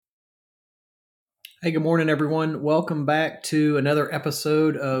Hey, good morning, everyone. Welcome back to another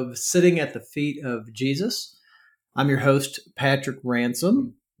episode of Sitting at the Feet of Jesus. I'm your host, Patrick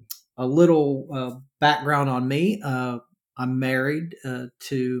Ransom. A little background on me. I'm married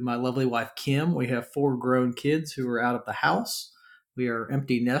to my lovely wife, Kim. We have four grown kids who are out of the house. We are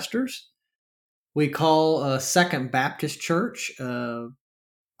empty nesters. We call Second Baptist Church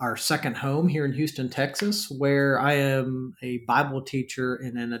our second home here in Houston, Texas, where I am a Bible teacher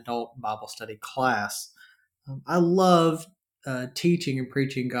in an adult Bible study class. I love teaching and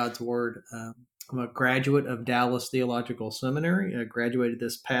preaching God's Word. I'm a graduate of Dallas Theological Seminary. I graduated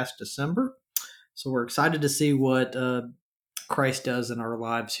this past December. So we're excited to see what Christ does in our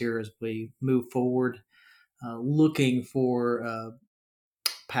lives here as we move forward, looking for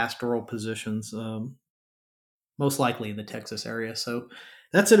pastoral positions, most likely in the Texas area. So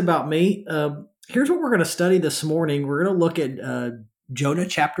that's it about me. Here's what we're going to study this morning. We're going to look at Jonah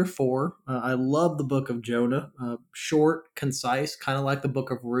chapter 4. I love the book of Jonah. Short, concise, kind of like the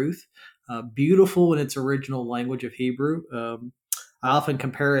book of Ruth. Beautiful in its original language of Hebrew. I often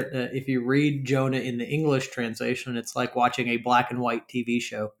compare it, if you read Jonah in the English translation, it's like watching a black and white TV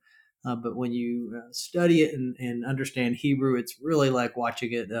show. But when you study it and understand Hebrew, it's really like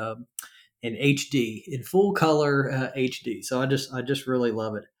watching it in HD, in full color HD. So I just really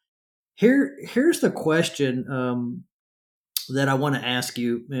love it. Here's the question that I want to ask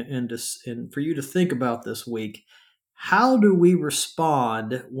you, and for you to think about this week. How do we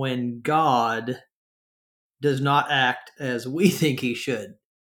respond when God does not act as we think He should?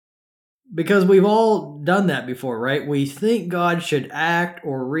 Because we've all done that before, right? We think God should act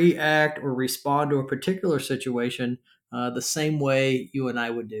or react or respond to a particular situation the same way you and I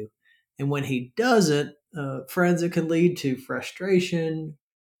would do. And when He doesn't, friends, it can lead to frustration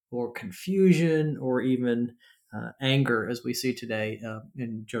or confusion or even anger, as we see today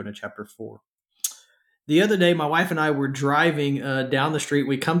in Jonah chapter 4. The other day, my wife and I were driving down the street.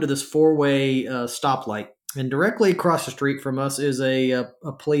 We come to this four-way stoplight, and directly across the street from us is a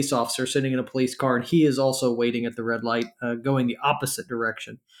police officer sitting in a police car, and he is also waiting at the red light, going the opposite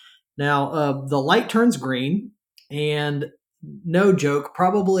direction. Now, the light turns green, and no joke,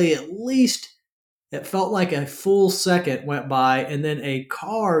 probably at least it felt like a full second went by, and then a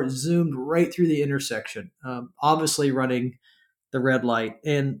car zoomed right through the intersection, obviously running the red light,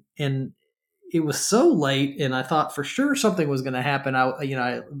 and it was so late, and I thought for sure something was going to happen.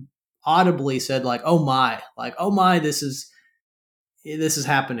 I audibly said like, "Oh my, this is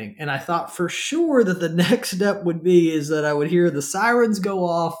happening," and I thought for sure that the next step would be is that I would hear the sirens go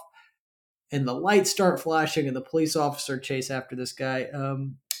off and the lights start flashing and the police officer chase after this guy.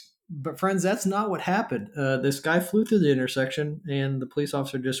 But friends, that's not what happened. This guy flew through the intersection, and the police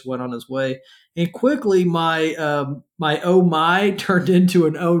officer just went on his way. And quickly, my oh my turned into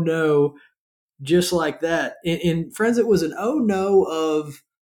an oh no, just like that. And friends, it was an oh no of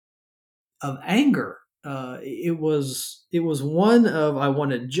anger. It was one of I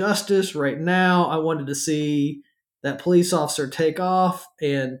wanted justice right now. I wanted to see that police officer take off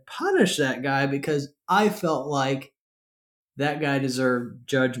and punish that guy because I felt like that guy deserved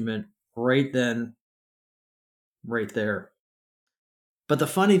judgment right then, right there. But the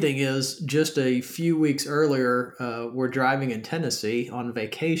funny thing is, just a few weeks earlier, we're driving in Tennessee on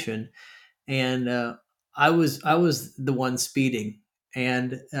vacation, and I was the one speeding,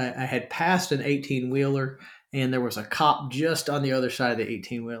 and I had passed an 18-wheeler, and there was a cop just on the other side of the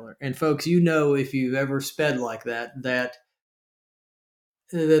 18-wheeler. And folks, if you've ever sped like that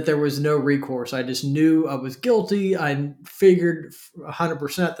there was no recourse. I just knew I was guilty. I figured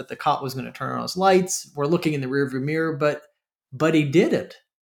 100% that the cop was going to turn on his lights. We're looking in the rearview mirror, but he didn't.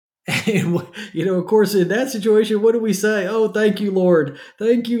 And of course, in that situation, what do we say? Oh, thank you, Lord.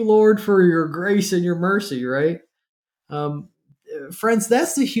 Thank you, Lord, for your grace and your mercy, right? Um, Friends,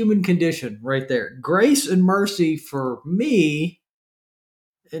 that's the human condition right there. Grace and mercy for me,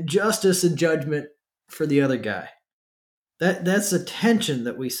 and justice and judgment for the other guy. That's the tension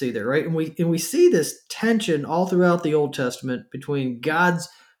that we see there, right? And we see this tension all throughout the Old Testament between God's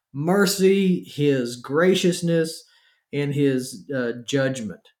mercy, His graciousness, and His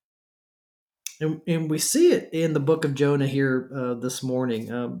judgment. And we see it in the book of Jonah here this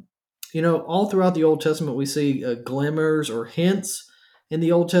morning. All throughout the Old Testament, we see glimmers or hints in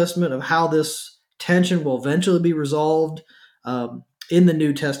the Old Testament of how this tension will eventually be resolved in the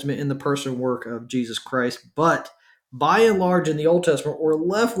New Testament in the person and work of Jesus Christ. But by and large, in the Old Testament, we're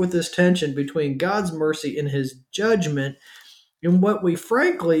left with this tension between God's mercy and His judgment. And what we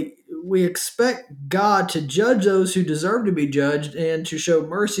expect God to judge those who deserve to be judged and to show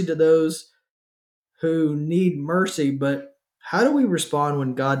mercy to those who need mercy, but how do we respond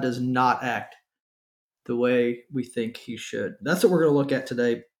when God does not act the way we think he should. That's what we're going to look at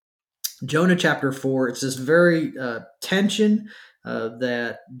today. Jonah chapter 4. It's this very tension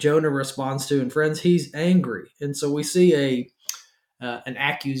that Jonah responds to. And friends, he's angry. And so we see an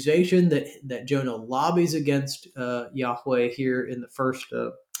accusation that Jonah lobbies against Yahweh here in the first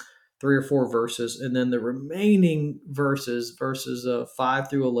 3 or 4 verses. And then the remaining verses 5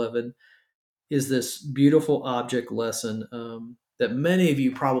 through 11, is this beautiful object lesson that many of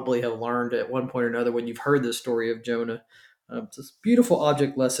you probably have learned at one point or another when you've heard the story of Jonah. It's this beautiful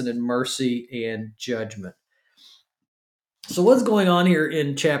object lesson in mercy and judgment. So what's going on here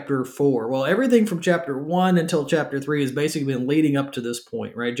in chapter 4? Well, everything from chapter 1 until chapter 3 has basically been leading up to this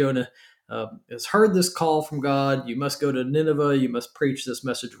point, right? Jonah has heard this call from God. You must go to Nineveh. You must preach this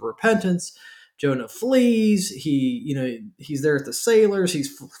message of repentance. Jonah flees. He's there at the sailors.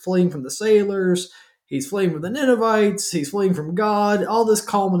 He's fleeing from the sailors. He's fleeing from the Ninevites. He's fleeing from God. All this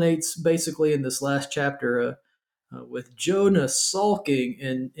culminates basically in this last chapter with Jonah sulking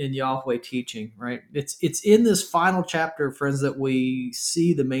in Yahweh teaching, right? It's in this final chapter, friends, that we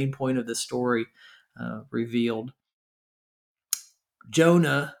see the main point of the story revealed.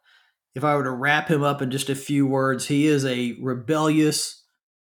 Jonah, if I were to wrap him up in just a few words, he is a rebellious,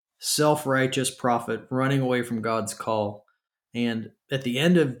 self-righteous prophet running away from God's call. And at the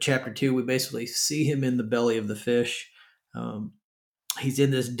end of chapter 2, we basically see him in the belly of the fish. He's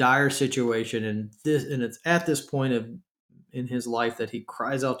in this dire situation, and it's at this point in his life that he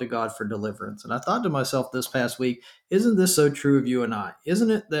cries out to God for deliverance. And I thought to myself this past week, isn't this so true of you and I?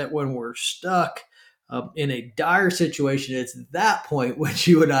 Isn't it that when we're stuck in a dire situation, it's that point when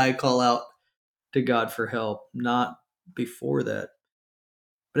you and I call out to God for help, not before that.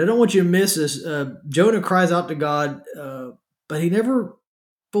 But I don't want you to miss this. Jonah cries out to God, but he never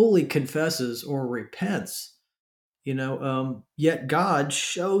fully confesses or repents. Yet God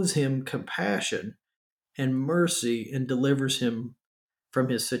shows him compassion and mercy and delivers him from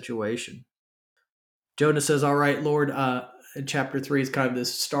his situation. Jonah says, all right, Lord, in chapter 3 is kind of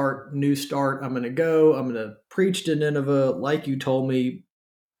this new start. I'm going to go. I'm going to preach to Nineveh like you told me,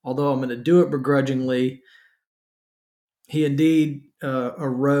 although I'm going to do it begrudgingly. He indeed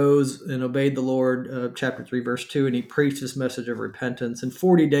arose and obeyed the Lord, chapter 3, verse 2, and he preached this message of repentance. In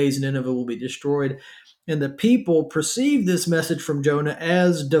 40 days, Nineveh will be destroyed. And the people perceived this message from Jonah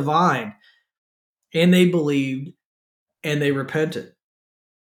as divine, and they believed and they repented.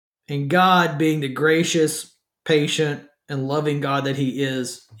 And God, being the gracious, patient, and loving God that he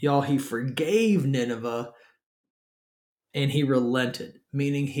is, y'all, he forgave Nineveh and he relented,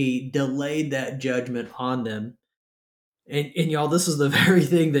 meaning he delayed that judgment on them. And y'all, this is the very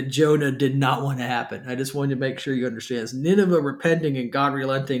thing that Jonah did not want to happen. I just wanted to make sure you understand this. Nineveh repenting and God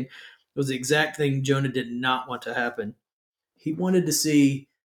relenting was the exact thing Jonah did not want to happen. He wanted to see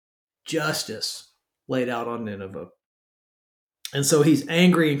justice laid out on Nineveh. And so he's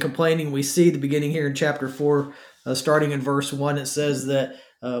angry and complaining. We see the beginning here in chapter 4, starting in verse 1. It says that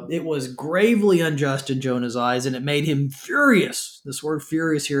it was gravely unjust in Jonah's eyes, and it made him furious. This word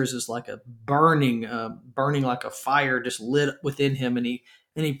furious here is just like a burning like a fire just lit within him. And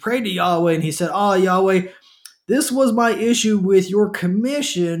he prayed to Yahweh, and he said, "Oh, Yahweh, this was my issue with your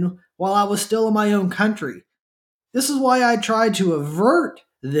commission while I was still in my own country. This is why I tried to avert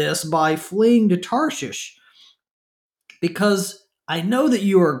this by fleeing to Tarshish. Because I know that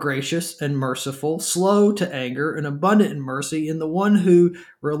you are gracious and merciful, slow to anger, and abundant in mercy, and the one who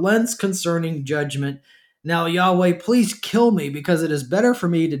relents concerning judgment. Now, Yahweh, please kill me, because it is better for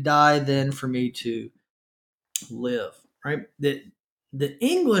me to die than for me to live." Right? The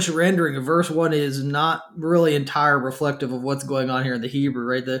English rendering of verse 1 is not really entire reflective of what's going on here in the Hebrew,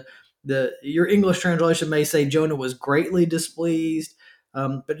 right? Your English translation may say Jonah was greatly displeased,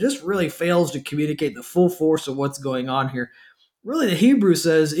 but just really fails to communicate the full force of what's going on here. Really, the Hebrew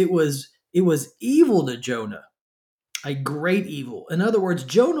says it was evil to Jonah, a great evil. In other words,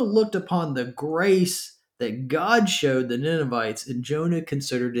 Jonah looked upon the grace that God showed the Ninevites, and Jonah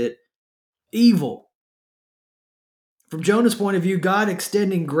considered it evil. From Jonah's point of view, God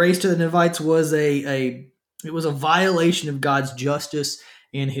extending grace to the Ninevites was a violation of God's justice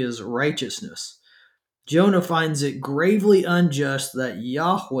and his righteousness. Jonah finds it gravely unjust that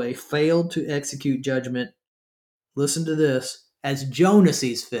Yahweh failed to execute judgment, listen to this, as Jonah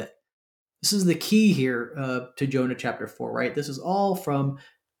sees fit. This is the key here to Jonah chapter 4, right? This is all from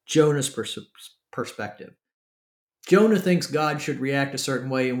Jonah's perspective. Jonah thinks God should react a certain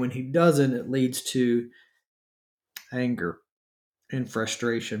way, and when he doesn't, it leads to anger and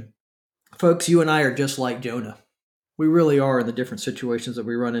frustration. Folks, you and I are just like Jonah. We really are in the different situations that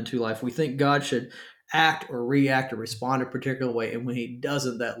we run into life. We think God should act or react or respond a particular way, and when he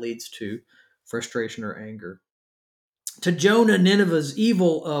doesn't, that leads to frustration or anger. To Jonah, Nineveh's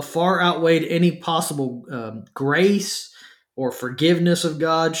evil far outweighed any possible grace or forgiveness of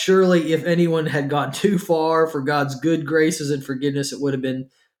God. Surely, if anyone had gone too far for God's good graces and forgiveness, it would have been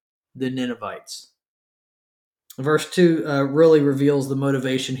the Ninevites. Verse 2 really reveals the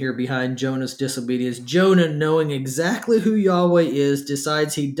motivation here behind Jonah's disobedience. Jonah, knowing exactly who Yahweh is,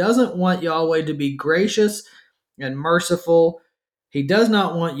 decides he doesn't want Yahweh to be gracious and merciful. He does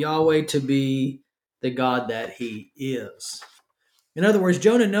not want Yahweh to be the God that he is. In other words,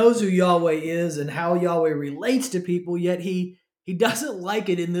 Jonah knows who Yahweh is and how Yahweh relates to people, yet he doesn't like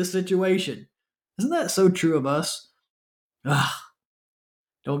it in this situation. Isn't that so true of us? Ugh,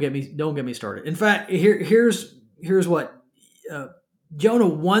 don't get me started. In fact, here's what Jonah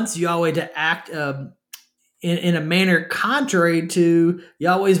wants Yahweh to act in a manner contrary to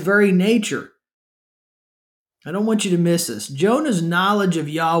Yahweh's very nature. I don't want you to miss this. Jonah's knowledge of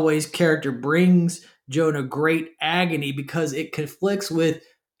Yahweh's character brings Jonah great agony because it conflicts with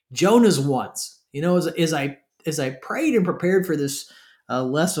Jonah's wants. As I prayed and prepared for this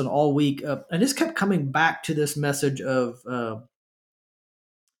lesson all week, I just kept coming back to this message of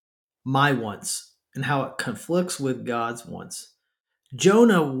my wants and how it conflicts with God's wants.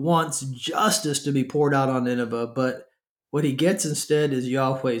 Jonah wants justice to be poured out on Nineveh, but what he gets instead is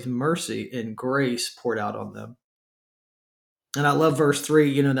Yahweh's mercy and grace poured out on them. And I love verse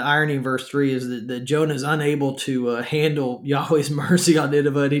 3. The irony in verse 3 is that Jonah is unable to handle Yahweh's mercy on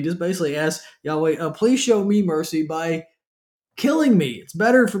Nineveh. And he just basically asks Yahweh, please show me mercy by killing me. It's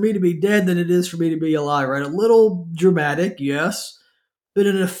better for me to be dead than it is for me to be alive, right? A little dramatic, yes. But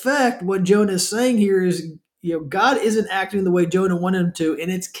in effect, what Jonah is saying here is, God isn't acting the way Jonah wanted him to,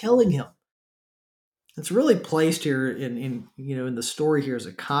 and it's killing him. It's really placed here in the story here as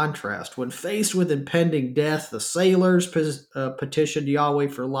a contrast. When faced with impending death, the sailors petitioned Yahweh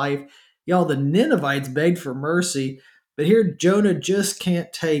for life. The Ninevites begged for mercy, but here Jonah just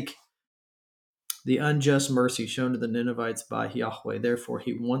can't take the unjust mercy shown to the Ninevites by Yahweh. Therefore,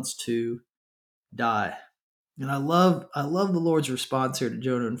 he wants to die. And I love the Lord's response here to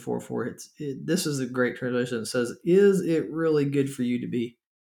Jonah in 4:4. This is a great translation. It says, "Is it really good for you to be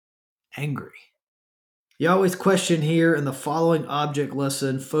angry?" Yahweh's question here and the following object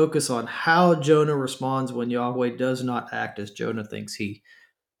lesson focus on how Jonah responds when Yahweh does not act as Jonah thinks he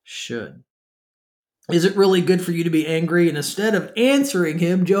should. Is it really good for you to be angry? And instead of answering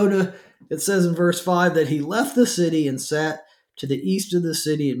him, Jonah, it says in verse 5 that he left the city and sat to the east of the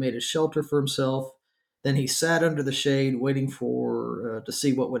city and made a shelter for himself. Then he sat under the shade waiting to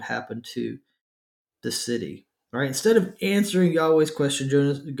see what would happen to the city. All right, instead of answering Yahweh's question,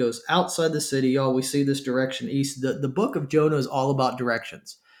 Jonah goes outside the city. We see this direction east. The book of Jonah is all about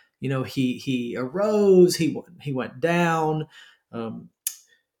directions. He arose, he went down,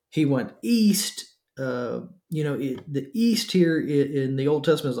 he went east. The east here in the Old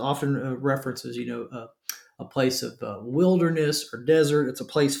Testament is often references, a place of wilderness or desert. It's a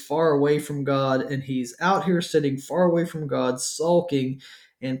place far away from God, and he's out here sitting far away from God, sulking,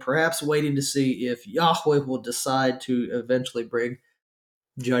 and perhaps waiting to see if Yahweh will decide to eventually bring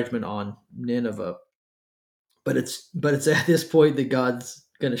judgment on Nineveh. But it's at this point that God's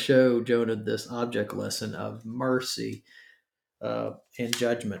going to show Jonah this object lesson of mercy and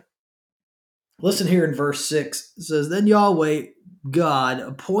judgment. Listen here in verse 6. It says, "Then Yahweh, God,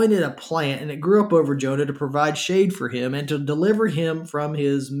 appointed a plant, and it grew up over Jonah to provide shade for him and to deliver him from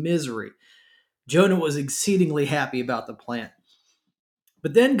his misery." Jonah was exceedingly happy about the plant.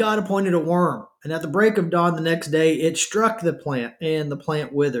 But then God appointed a worm, and at the break of dawn the next day, it struck the plant, and the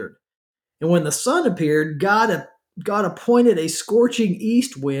plant withered. And when the sun appeared, God appointed a scorching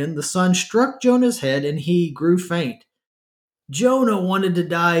east wind. The sun struck Jonah's head, and he grew faint. Jonah wanted to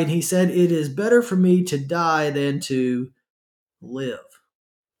die, and he said, "It is better for me to die than to live."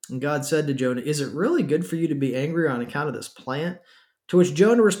 And God said to Jonah, "Is it really good for you to be angry on account of this plant?" To which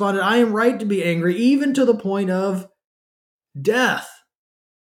Jonah responded, "I am right to be angry, even to the point of death."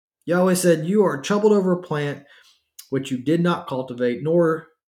 Yahweh said, "You are troubled over a plant which you did not cultivate, nor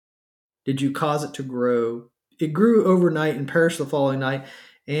did you cause it to grow. It grew overnight and perished the following night.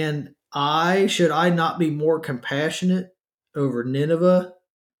 And should I not be more compassionate over Nineveh,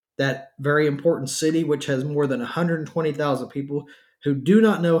 that very important city which has more than 120,000 people who do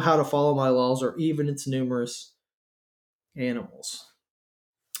not know how to follow my laws or even its numerous animals?"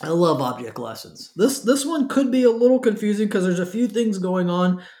 I love object lessons. This one could be a little confusing because there's a few things going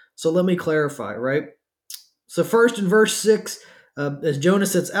on. So let me clarify, right? So first in verse 6, as Jonah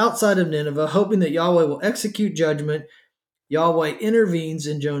sits outside of Nineveh, hoping that Yahweh will execute judgment, Yahweh intervenes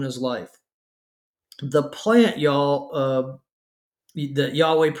in Jonah's life. The plant, y'all, that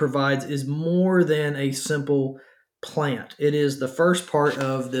Yahweh provides is more than a simple plant. It is the first part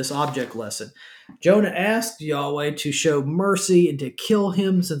of this object lesson. Jonah asked Yahweh to show mercy and to kill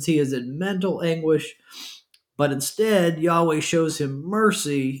him since he is in mental anguish. But instead, Yahweh shows him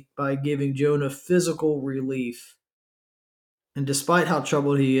mercy by giving Jonah physical relief. And despite how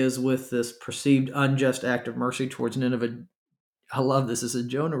troubled he is with this perceived unjust act of mercy towards Nineveh, I love this. It says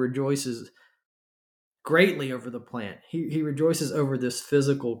Jonah rejoices greatly over the plant. He rejoices over this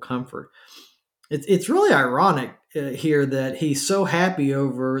physical comfort. It's really ironic here that he's so happy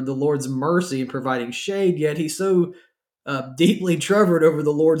over the Lord's mercy in providing shade, yet he's so deeply troubled over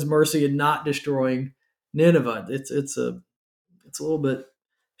the Lord's mercy in not destroying Nineveh. It's a little bit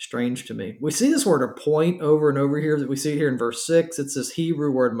strange to me. We see this word appoint over and over here. That we see it here in verse 6. It's this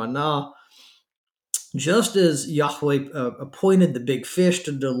Hebrew word manah. Just as Yahweh appointed the big fish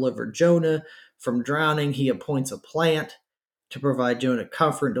to deliver Jonah from drowning, he appoints a plant to provide Jonah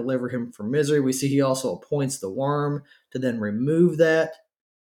comfort and deliver him from misery. We see he also appoints the worm to then remove that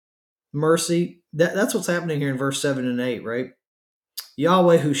mercy. That's what's happening here in verse 7 and 8, right?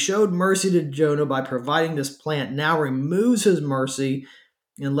 Yahweh, who showed mercy to Jonah by providing this plant, now removes his mercy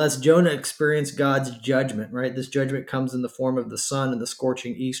and lets Jonah experience God's judgment, right? This judgment comes in the form of the sun and the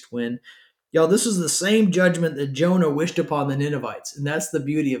scorching east wind. Y'all, this is the same judgment that Jonah wished upon the Ninevites. And that's the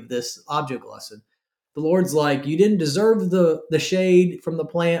beauty of this object lesson. The Lord's like, you didn't deserve the shade from the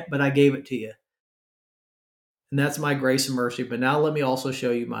plant, but I gave it to you. And that's my grace and mercy. But now let me also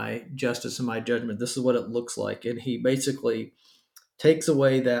show you my justice and my judgment. This is what it looks like. And he basically takes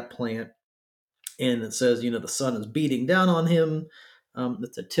away that plant. And it says, the sun is beating down on him.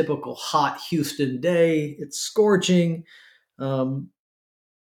 It's a typical hot Houston day. It's scorching.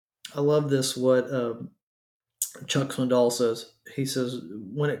 I love this, what Chuck Swindoll says. He says,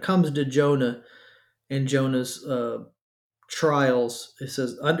 when it comes to Jonah and Jonah's trials, it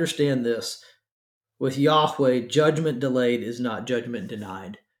says, understand this. With Yahweh, judgment delayed is not judgment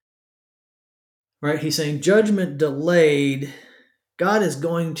denied. Right? He's saying judgment delayed. God is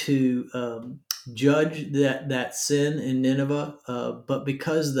going to judge that sin in Nineveh, but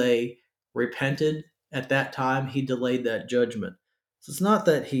because they repented at that time, he delayed that judgment. So it's not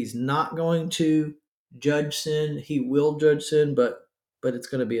that he's not going to judge sin; he will judge sin, but it's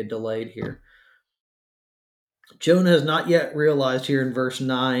going to be a delayed here. Jonah has not yet realized here in verse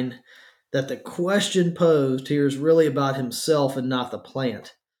 9 that the question posed here is really about himself and not the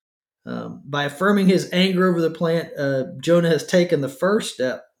plant. By affirming his anger over the plant, Jonah has taken the first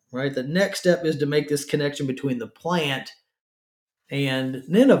step, right? The next step is to make this connection between the plant and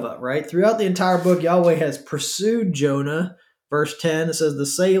Nineveh, right? Throughout the entire book, Yahweh has pursued Jonah. Verse 10, it says the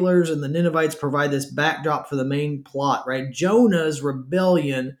sailors and the Ninevites provide this backdrop for the main plot, right? Jonah's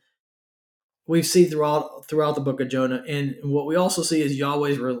rebellion we see throughout the book of Jonah, and what we also see is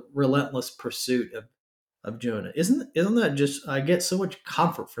Yahweh's relentless pursuit of Jonah. Isn't that just? I get so much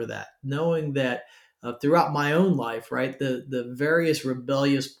comfort for that, knowing that throughout my own life, right, the various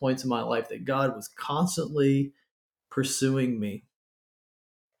rebellious points in my life, that God was constantly pursuing me.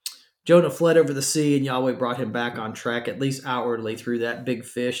 Jonah fled over the sea, and Yahweh brought him back on track, at least outwardly, through that big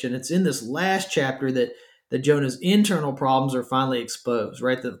fish. And it's in this last chapter that Jonah's internal problems are finally exposed,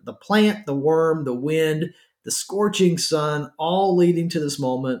 right? The plant, the worm, the wind, the scorching sun, all leading to this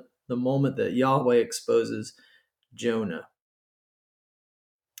moment, the moment that Yahweh exposes Jonah.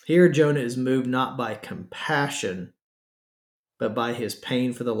 Here, Jonah is moved not by compassion, but by his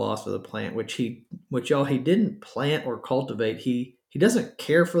pain for the loss of the plant, which he didn't plant or cultivate. He doesn't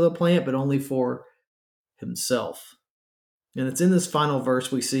care for the plant, but only for himself. And it's in this final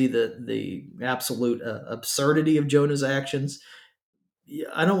verse we see the absolute absurdity of Jonah's actions.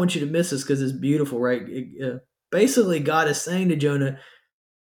 I don't want you to miss this because it's beautiful, right? Basically, God is saying to Jonah,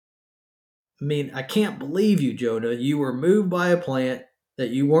 I can't believe you, Jonah. You were moved by a plant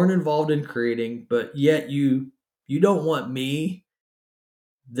that you weren't involved in creating, but yet you don't want me,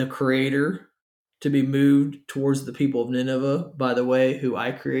 the creator, to be moved towards the people of Nineveh, by the way, who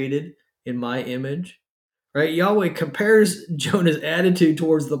I created in my image. Right? Yahweh compares Jonah's attitude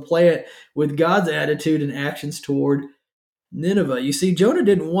towards the plant with God's attitude and actions toward Nineveh. You see, Jonah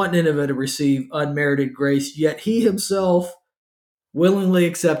didn't want Nineveh to receive unmerited grace, yet he himself willingly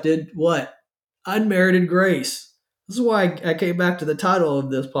accepted what? Unmerited grace. This is why I came back to the title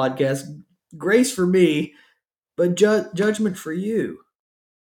of this podcast, Grace for Me, but Judgment for You.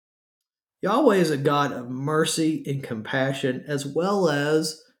 Yahweh is a God of mercy and compassion as well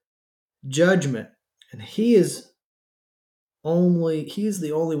as judgment. And he is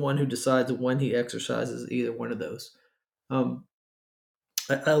the only one who decides when he exercises either one of those.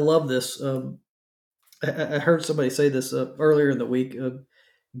 I love this. I heard somebody say this earlier in the week.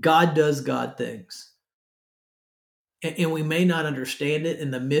 God does God things, and we may not understand it,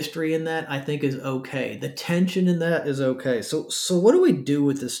 and the mystery in that I think is okay. The tension in that is okay. So what do we do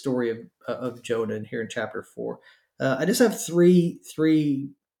with this story of Jonah in here in chapter 4? I just have three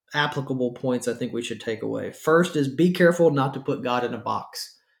applicable points I think we should take away. First is be careful not to put God in a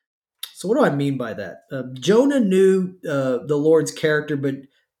box. So what do I mean by that? Jonah knew the Lord's character,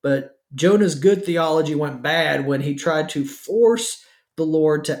 but Jonah's good theology went bad when he tried to force the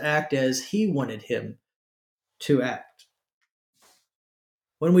Lord to act as he wanted him to act.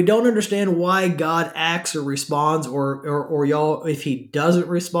 When we don't understand why God acts or responds, or y'all, if he doesn't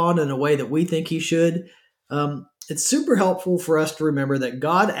respond in a way that we think he should, it's super helpful for us to remember that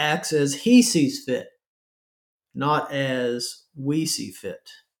God acts as he sees fit, not as we see fit.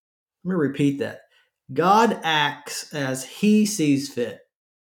 Let me repeat that. God acts as he sees fit,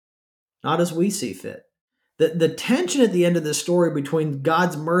 not as we see fit. The tension at the end of the story between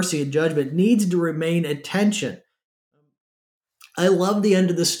God's mercy and judgment needs to remain a tension. I love the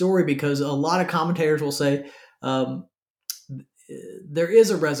end of the story because a lot of commentators will say um, there is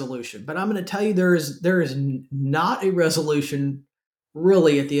a resolution, but I'm going to tell you there is not a resolution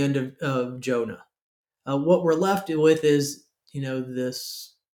really at the end of Jonah. What we're left with is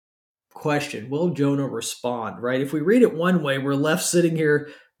this question: will Jonah respond? Right? If we read it one way, we're left sitting here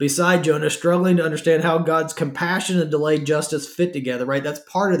beside Jonah, struggling to understand how God's compassion and delayed justice fit together. Right? That's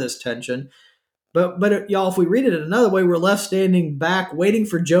part of this tension. But y'all, if we read it another way, we're left standing back, waiting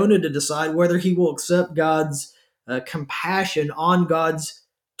for Jonah to decide whether he will accept God's compassion on God's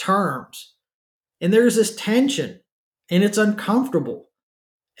terms. And there's this tension, and it's uncomfortable.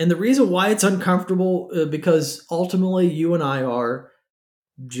 And the reason why it's uncomfortable because ultimately you and I are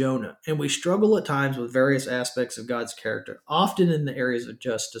Jonah, and we struggle at times with various aspects of God's character, often in the areas of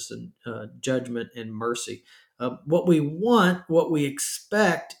justice and judgment and mercy. What we want, what we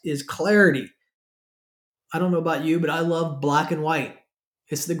expect, is clarity. I don't know about you, but I love black and white.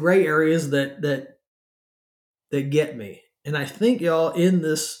 It's the gray areas that get me. And I think y'all in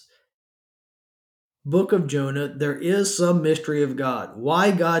this book of Jonah, there is some mystery of God.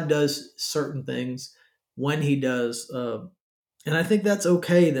 Why God does certain things when He does, and I think that's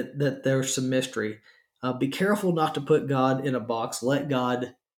okay that there's some mystery. Be careful not to put God in a box. Let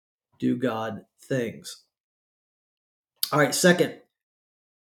God do God things. All right. Second,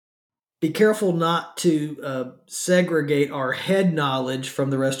 be careful not to segregate our head knowledge from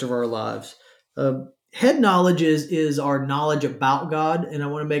the rest of our lives. Head knowledge is our knowledge about God, and I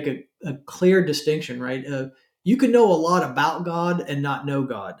want to make a clear distinction. Right, you can know a lot about God and not know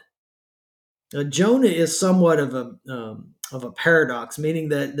God. Jonah is somewhat of a paradox, meaning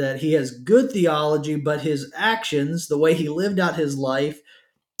that he has good theology, but his actions, the way he lived out his life,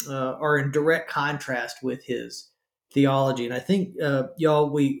 are in direct contrast with his theology. And I think,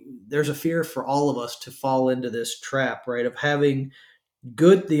 y'all, there's a fear for all of us to fall into this trap, right, of having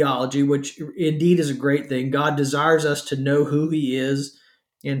good theology, which indeed is a great thing. God desires us to know who He is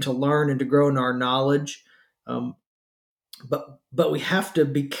and to learn and to grow in our knowledge. Um, but we have to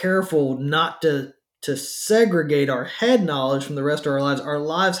be careful not to segregate our head knowledge from the rest of our lives. Our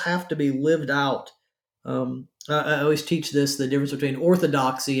lives have to be lived out. I always teach this, the difference between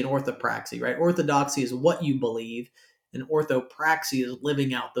orthodoxy and orthopraxy, right? Orthodoxy is what you believe, and orthopraxy is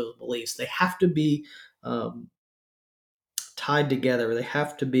living out those beliefs. They have to be um, tied together. They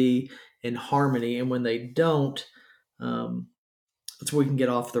have to be in harmony, and when they don't, um, that's where we can get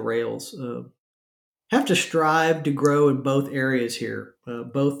off the rails. Have to strive to grow in both areas here,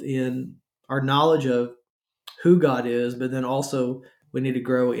 both in our knowledge of who God is, but then also we need to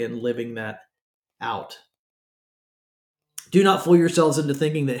grow in living that out. Do not fool yourselves into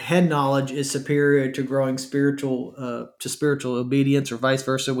thinking that head knowledge is superior to growing spiritual obedience, or vice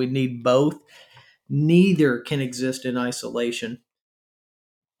versa. We need both. Neither can exist in isolation.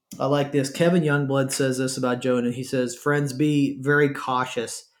 I like this. Kevin Youngblood says this about Jonah. He says, "Friends, be very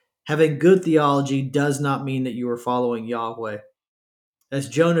cautious. Having good theology does not mean that you are following Yahweh. As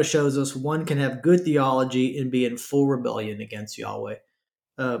Jonah shows us, one can have good theology and be in full rebellion against Yahweh."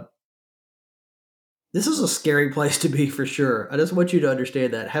 Uh, this is a scary place to be for sure. I just want you to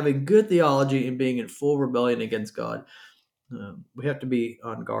understand that. Having good theology and being in full rebellion against God, we have to be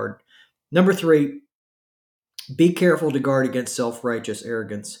on guard. Number 3, be careful to guard against self righteous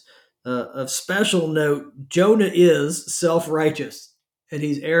arrogance. Of special note, Jonah is self righteous and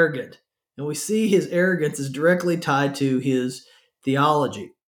he's arrogant. And we see his arrogance is directly tied to his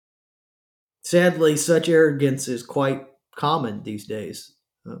theology. Sadly, such arrogance is quite common these days.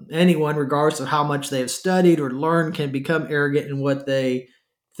 Anyone, regardless of how much they have studied or learned, can become arrogant in what they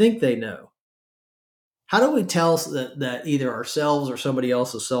think they know. How do we tell that either ourselves or somebody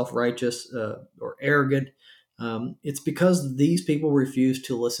else is self-righteous or arrogant? It's because these people refuse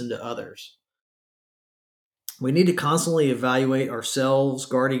to listen to others. We need to constantly evaluate ourselves,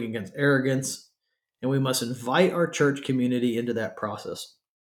 guarding against arrogance, and we must invite our church community into that process.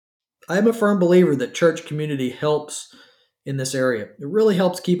 I am a firm believer that church community helps in this area. It really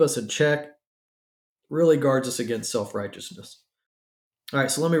helps keep us in check, really guards us against self-righteousness. All right,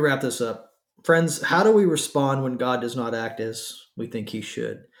 so let me wrap this up. Friends, how do we respond when God does not act as we think he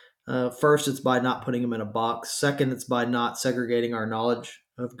should? First, it's by not putting him in a box. Second, it's by not segregating our knowledge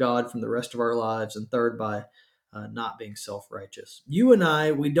of God from the rest of our lives. And third, by not being self righteous. You and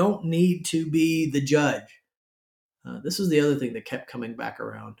I, we don't need to be the judge. This is the other thing that kept coming back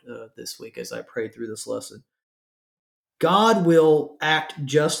around this week as I prayed through this lesson. God will act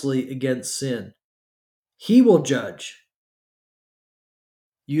justly against sin, he will judge.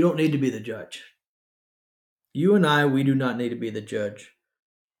 You don't need to be the judge. You and I, we do not need to be the judge.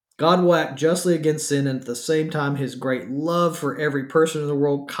 God will act justly against sin, and at the same time, his great love for every person in the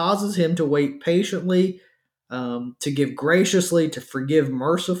world causes him to wait patiently, to give graciously, to forgive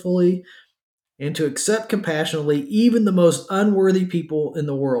mercifully, and to accept compassionately even the most unworthy people in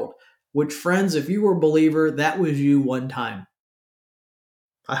the world. Which, friends, if you were a believer, that was you one time.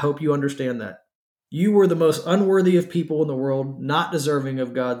 I hope you understand that. You were the most unworthy of people in the world, not deserving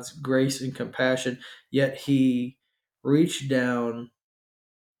of God's grace and compassion, yet he reached down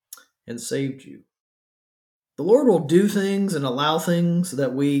and saved you. The Lord will do things and allow things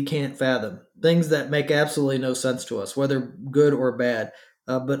that we can't fathom, things that make absolutely no sense to us, whether good or bad.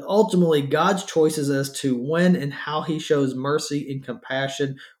 But ultimately, God's choices as to when and how he shows mercy and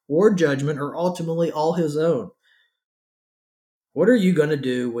compassion or judgment are ultimately all his own. What are you going to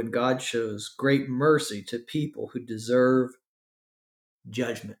do when God shows great mercy to people who deserve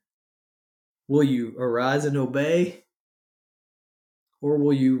judgment? Will you arise and obey, or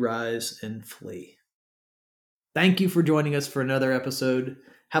will you rise and flee? Thank you for joining us for another episode.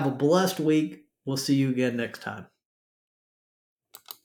 Have a blessed week. We'll see you again next time.